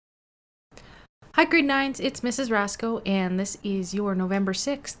Hi, Grade 9s, it's Mrs. Rasco, and this is your November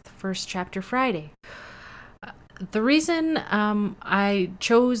 6th First Chapter Friday. The reason I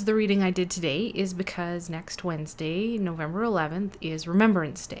chose the reading I did today is because next Wednesday, November 11th, is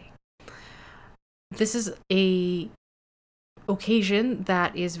Remembrance Day. This is a occasion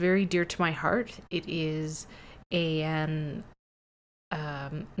that is very dear to my heart. It is an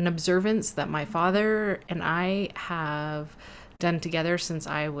observance that my father and I have done together since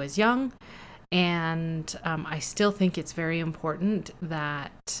I was young. And I still think it's very important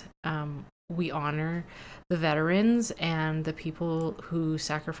that we honor the veterans and the people who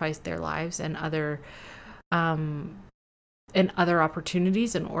sacrificed their lives and other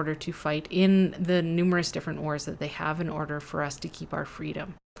opportunities in order to fight in the numerous different wars that they have in order for us to keep our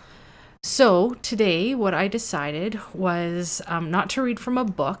freedom. So today, what I decided was not to read from a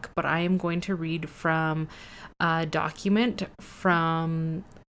book, but I am going to read from a document from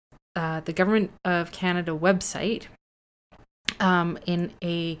the Government of Canada website in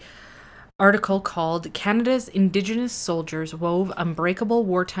a article called Canada's Indigenous Soldiers Wove Unbreakable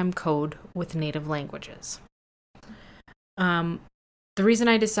Wartime Code with Native Languages. The reason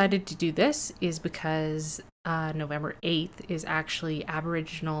I decided to do this is because November 8th is actually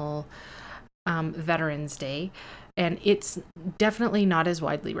Aboriginal Veterans Day, and it's definitely not as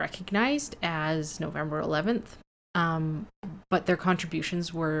widely recognized as November 11th. But their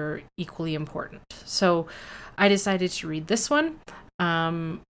contributions were equally important. So I decided to read this one.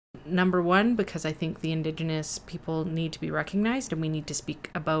 Number one, because I think the Indigenous people need to be recognized, and we need to speak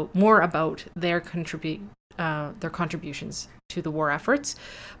more about their contributions to the war efforts,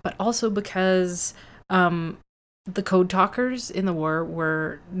 but also because the Code Talkers in the war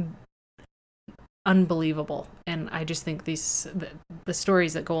were unbelievable, and I just think the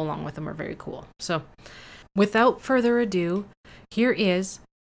stories that go along with them are very cool. So without further ado, here is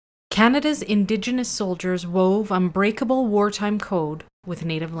Canada's Indigenous Soldiers Wove Unbreakable Wartime Code with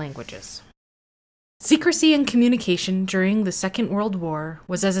Native Languages. Secrecy and communication during the Second World War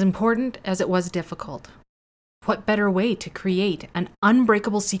was as important as it was difficult. What better way to create an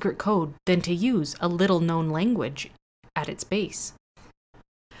unbreakable secret code than to use a little-known language at its base?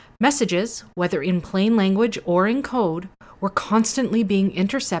 Messages, whether in plain language or in code, were constantly being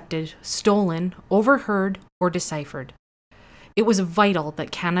intercepted, stolen, overheard, or deciphered. It was vital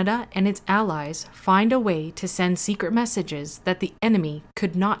that Canada and its allies find a way to send secret messages that the enemy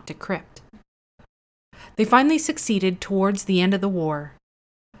could not decrypt. They finally succeeded towards the end of the war.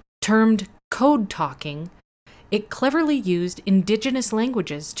 Termed code talking, it cleverly used Indigenous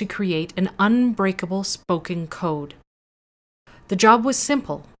languages to create an unbreakable spoken code. The job was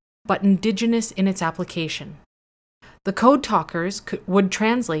simple, but Indigenous in its application. The Code Talkers would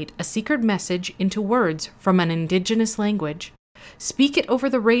translate a secret message into words from an Indigenous language, speak it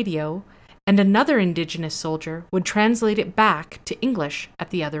over the radio, and another Indigenous soldier would translate it back to English at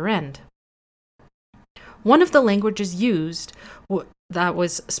the other end. One of the languages used that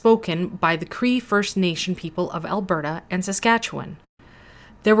was spoken by the Cree First Nation people of Alberta and Saskatchewan.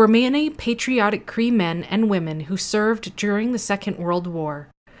 There were many patriotic Cree men and women who served during the Second World War.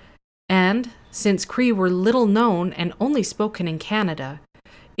 And, since Cree were little known and only spoken in Canada,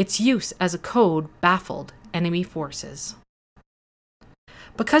 its use as a code baffled enemy forces.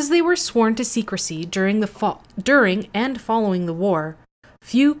 Because they were sworn to secrecy during and following the war,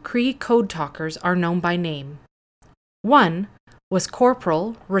 few Cree Code Talkers are known by name. One was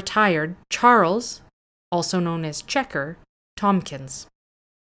Corporal, retired Charles, also known as Checker, Tompkins.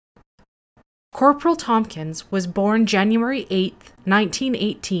 Corporal Tompkins was born January 8,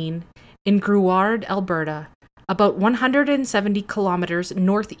 1918, in Grouard, Alberta, about 170 kilometers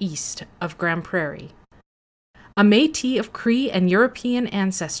northeast of Grand Prairie. A Métis of Cree and European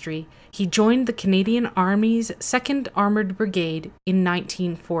ancestry, he joined the Canadian Army's 2nd Armoured Brigade in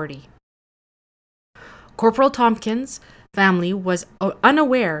 1940. Corporal Tompkins' family was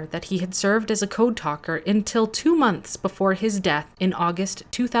unaware that he had served as a code talker until 2 months before his death in August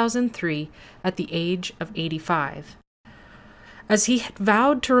 2003 at the age of 85. As he had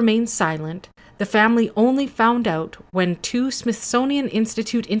vowed to remain silent, the family only found out when 2 Smithsonian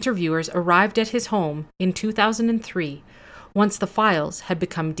Institute interviewers arrived at his home in 2003, once the files had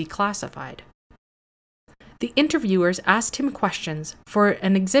become declassified. The interviewers asked him questions for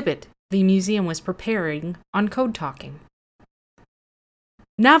an exhibit the museum was preparing on code talking.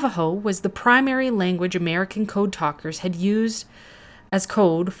 Navajo was the primary language American code talkers had used as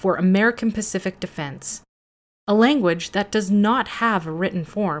code for American Pacific defense, a language that does not have a written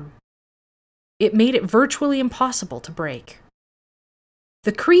form. It made it virtually impossible to break.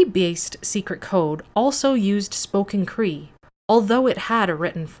 The Cree-based secret code also used spoken Cree, although it had a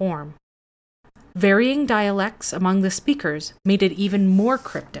written form. Varying dialects among the speakers made it even more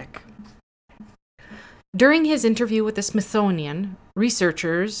cryptic. During his interview with the Smithsonian,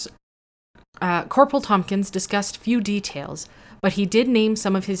 researchers, Corporal Tompkins discussed few details, but he did name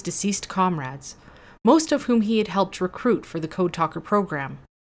some of his deceased comrades, most of whom he had helped recruit for the Code Talker program.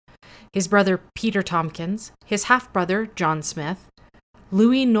 His brother Peter Tompkins, his half-brother John Smith,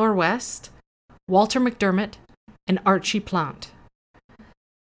 Louis Norwest, Walter McDermott, and Archie Plant.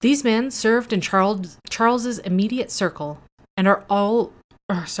 These men served in Charles's immediate circle and are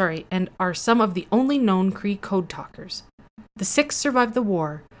some of the only known Cree Code Talkers. The 6 survived the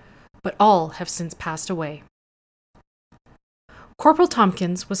war, but all have since passed away. Corporal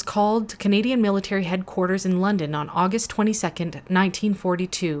Tompkins was called to Canadian military headquarters in London on August 22,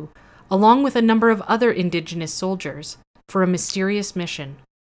 1942, along with a number of other Indigenous soldiers, for a mysterious mission.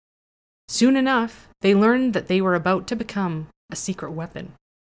 Soon enough, they learned that they were about to become a secret weapon.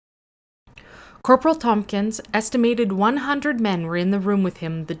 Corporal Tompkins estimated 100 men were in the room with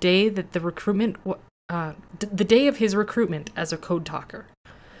him the day of his recruitment as a Code Talker.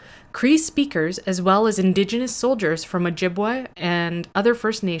 Cree speakers, as well as Indigenous soldiers from Ojibwe and other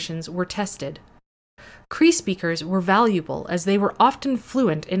First Nations, were tested. Cree speakers were valuable as they were often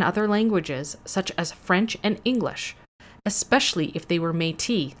fluent in other languages, such as French and English, especially if they were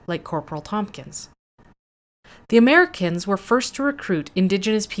Métis, like Corporal Tompkins. The Americans were first to recruit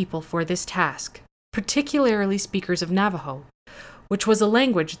Indigenous people for this task, particularly speakers of Navajo, which was a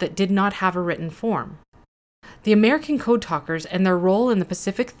language that did not have a written form. The American Code Talkers and their role in the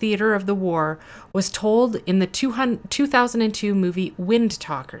Pacific theater of the war was told in the 2002 movie Wind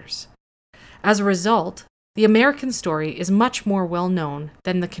Talkers. As a result, the American story is much more well known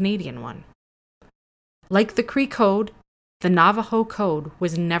than the Canadian one. Like the Cree Code, the Navajo Code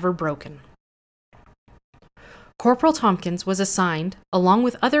was never broken. Corporal Tompkins was assigned, along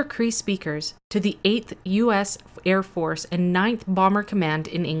with other Cree speakers, to the 8th U.S. Air Force and 9th Bomber Command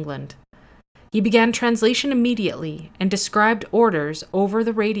in England. He began translation immediately and described orders over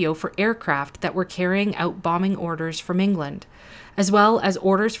the radio for aircraft that were carrying out bombing orders from England, as well as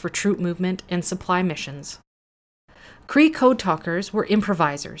orders for troop movement and supply missions. Cree Code Talkers were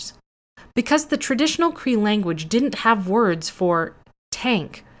improvisers. Because the traditional Cree language didn't have words for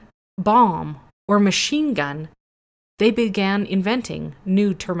tank, bomb, or machine gun, they began inventing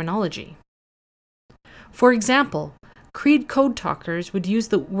new terminology. For example, Cree Code Talkers would use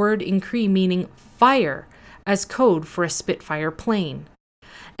the word in Cree meaning fire as code for a Spitfire plane,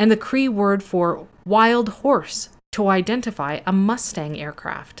 and the Cree word for wild horse to identify a Mustang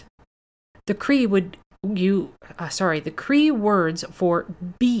aircraft. The Cree words for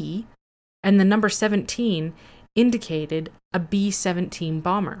B and the number 17 indicated a B-17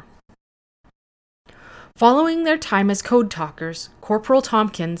 bomber. Following their time as Code Talkers, Corporal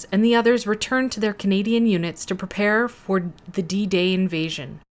Tompkins and the others returned to their Canadian units to prepare for the D-Day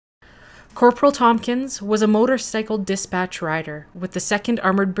invasion. Corporal Tompkins was a motorcycle dispatch rider with the 2nd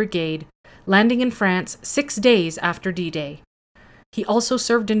Armored Brigade, landing in France 6 days after D-Day. He also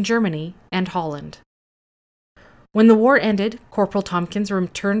served in Germany and Holland. When the war ended, Corporal Tompkins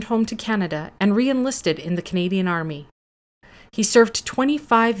returned home to Canada and re-enlisted in the Canadian Army. He served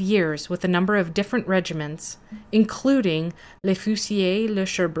 25 years with a number of different regiments, including Les Fusiliers Le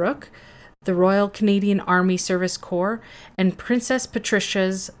Sherbrooke, the Royal Canadian Army Service Corps, and Princess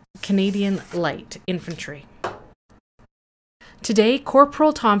Patricia's Canadian Light Infantry. Today,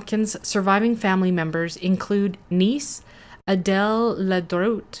 Corporal Tompkins' surviving family members include niece Adele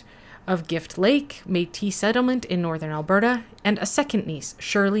Ladrout of Gift Lake, Métis settlement in northern Alberta, and a second niece,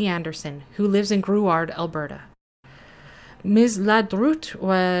 Shirley Anderson, who lives in Grouard, Alberta. Ms. Ladrout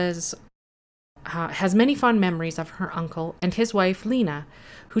has many fond memories of her uncle and his wife, Lena,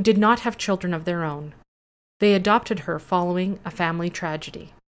 who did not have children of their own. They adopted her following a family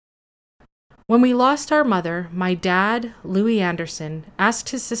tragedy. When we lost our mother, my dad, Louis Anderson, asked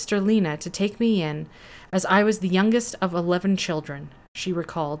his sister Lena to take me in, as I was the youngest of 11 children, she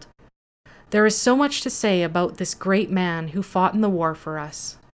recalled. There is so much to say about this great man who fought in the war for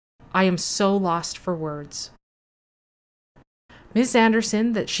us. I am so lost for words. Ms.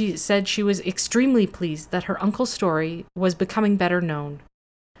 Anderson said she was extremely pleased that her uncle's story was becoming better known.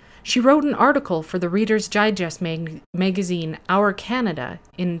 She wrote an article for the Reader's Digest magazine Our Canada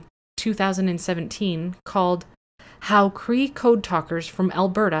in 2017 called How Cree Code Talkers from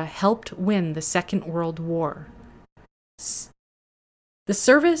Alberta Helped Win the Second World War. The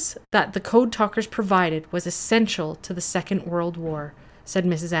service that the Code Talkers provided was essential to the Second World War, said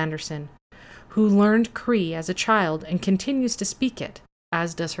Mrs. Anderson, who learned Cree as a child and continues to speak it,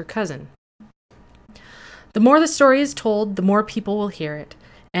 as does her cousin. The more the story is told, the more people will hear it,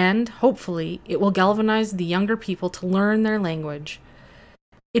 and hopefully it will galvanize the younger people to learn their language.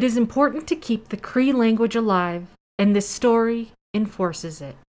 It is important to keep the Cree language alive, and this story enforces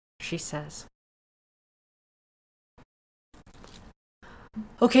it, she says.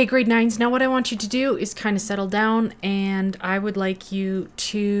 Okay, grade 9s, now what I want you to do is kind of settle down, and I would like you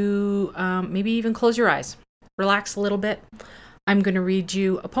to maybe even close your eyes. Relax a little bit. I'm going to read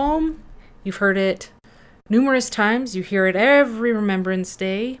you a poem. You've heard it numerous times. You hear it every Remembrance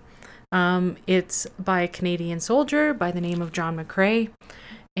Day. It's by a Canadian soldier by the name of John McCrae,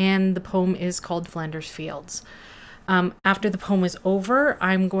 and the poem is called Flander's Fields. After the poem is over,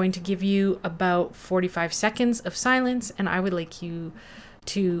 I'm going to give you about 45 seconds of silence, and I would like you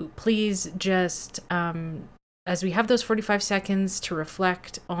to please just, as we have those 45 seconds, to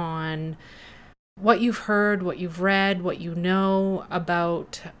reflect on what you've heard, what you've read, what you know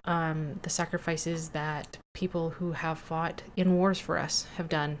about the sacrifices that people who have fought in wars for us have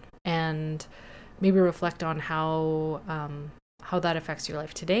done, and maybe reflect on how that affects your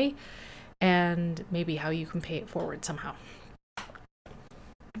life today, and maybe how you can pay it forward somehow.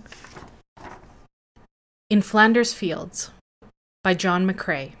 In Flander's Fields by John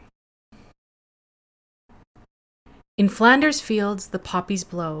McCrae. In Flander's fields the poppies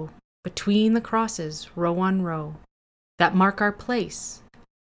blow, between the crosses, row on row, that mark our place,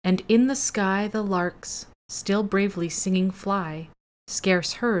 and in the sky the larks, still bravely singing fly,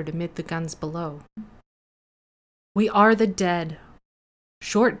 scarce heard amid the guns below. We are the dead.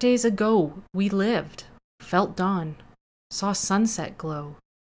 Short days ago we lived, felt dawn, saw sunset glow.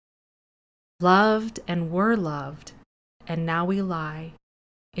 Loved and were loved, and now we lie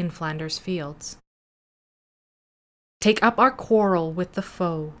in Flander's fields. Take up our quarrel with the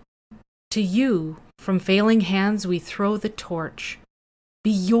foe. To you, from failing hands we throw the torch.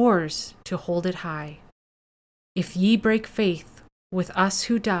 Be yours to hold it high. If ye break faith with us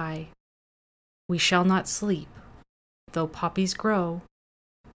who die, we shall not sleep, though poppies grow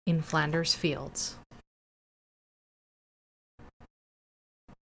in Flander's fields.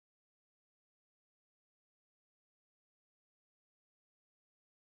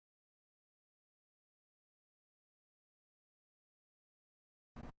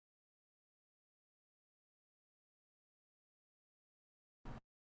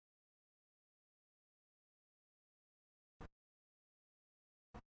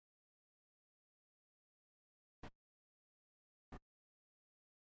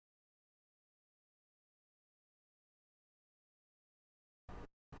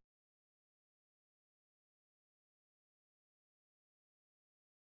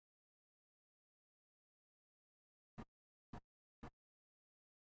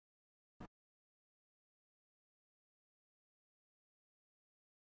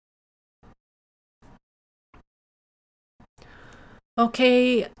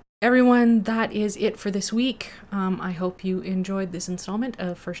 Okay, everyone, that is it for this week. I hope you enjoyed this installment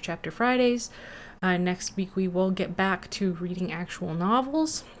of First Chapter Fridays. Next week we will get back to reading actual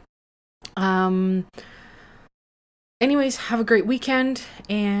novels. Anyways, have a great weekend,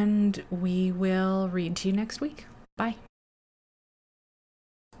 and we will read to you next week. Bye.